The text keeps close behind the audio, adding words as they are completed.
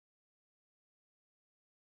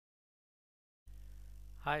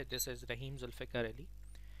Hi, this is Rahim Zulfikar Ali.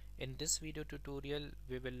 In this video tutorial,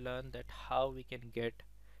 we will learn that how we can get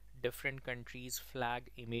different countries'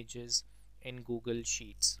 flag images in Google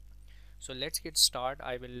Sheets. So let's get started.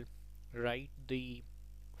 I will write the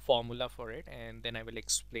formula for it and then I will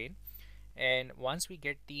explain. And once we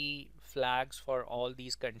get the flags for all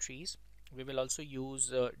these countries, we will also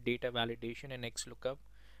use data validation and XLOOKUP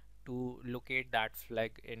to locate that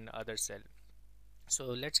flag in other cell. So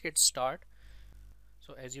let's get started.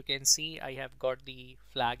 So as you can see, I have got the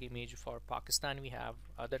flag image for Pakistan. We have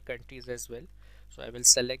other countries as well. So I will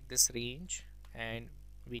select this range and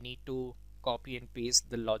we need to copy and paste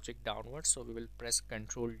the logic downwards. So we will press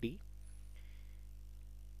Ctrl D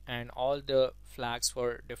and all the flags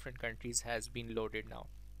for different countries has been loaded now.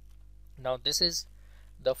 Now this is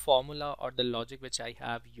the formula or the logic which I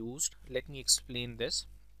have used. Let me explain this.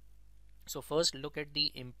 So first look at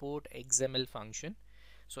the import XML function.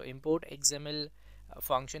 So import XML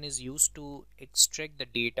function is used to extract the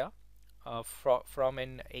data from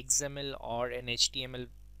an XML or an HTML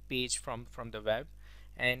page from the web,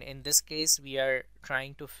 and in this case we are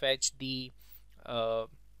trying to fetch the uh,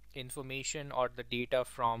 information or the data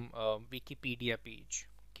from Wikipedia page.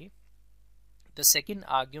 Okay, the second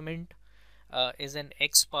argument is an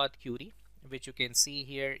XPath query, which you can see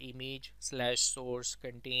here, image slash source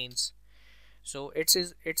contains. So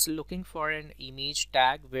it's looking for an image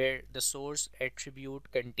tag where the source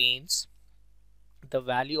attribute contains the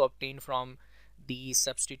value obtained from the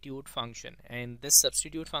substitute function, and this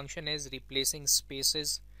substitute function is replacing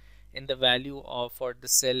spaces in the value of for the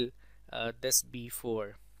cell this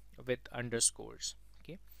B4 with underscores.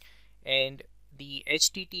 Okay, and the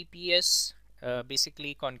HTTPS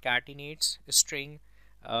basically concatenates a string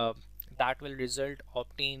uh, that will result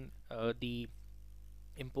obtain the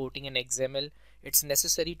importing an XML. It's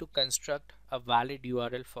necessary to construct a valid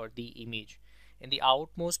URL for the image. In the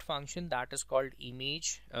outmost function that is called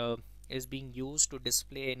image is being used to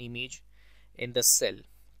display an image in the cell.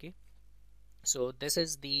 Okay, so this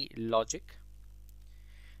is the logic.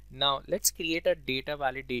 Now let's create a data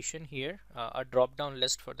validation here, a drop down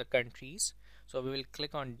list for the countries. So we will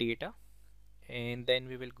click on data and then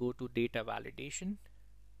we will go to data validation,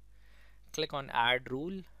 click on add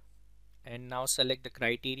rule, and now select the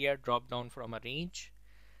criteria drop down from a range.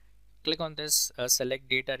 Click on this select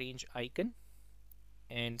data range icon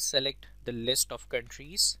and select the list of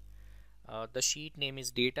countries. The sheet name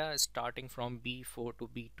is data starting from B4 to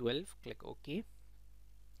B12. Click OK.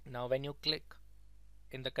 Now when you click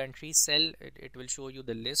in the country cell, it will show you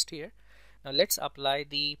the list here. Now let's apply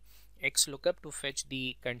the XLOOKUP to fetch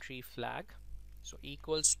the country flag. So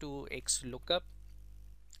equals to XLOOKUP.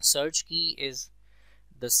 Search key is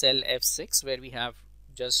the cell F6 where we have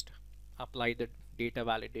just applied the data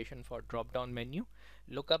validation for drop down menu.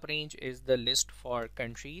 Lookup range is the list for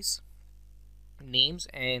countries names,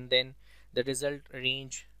 and then the result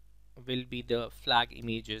range will be the flag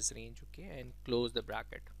images range. Okay, and close the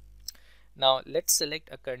bracket. Now let's select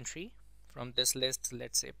a country from this list,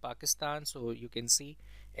 let's say Pakistan. So you can see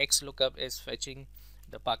XLOOKUP is fetching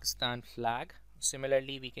the Pakistan flag.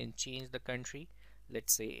 Similarly, we can change the country,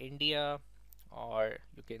 let's say India, or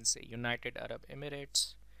you can say United Arab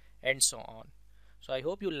Emirates, and so on. So I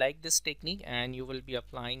hope you like this technique and you will be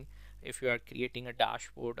applying if you are creating a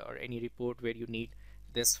dashboard or any report where you need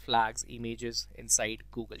this flags images inside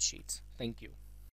Google Sheets. Thank you.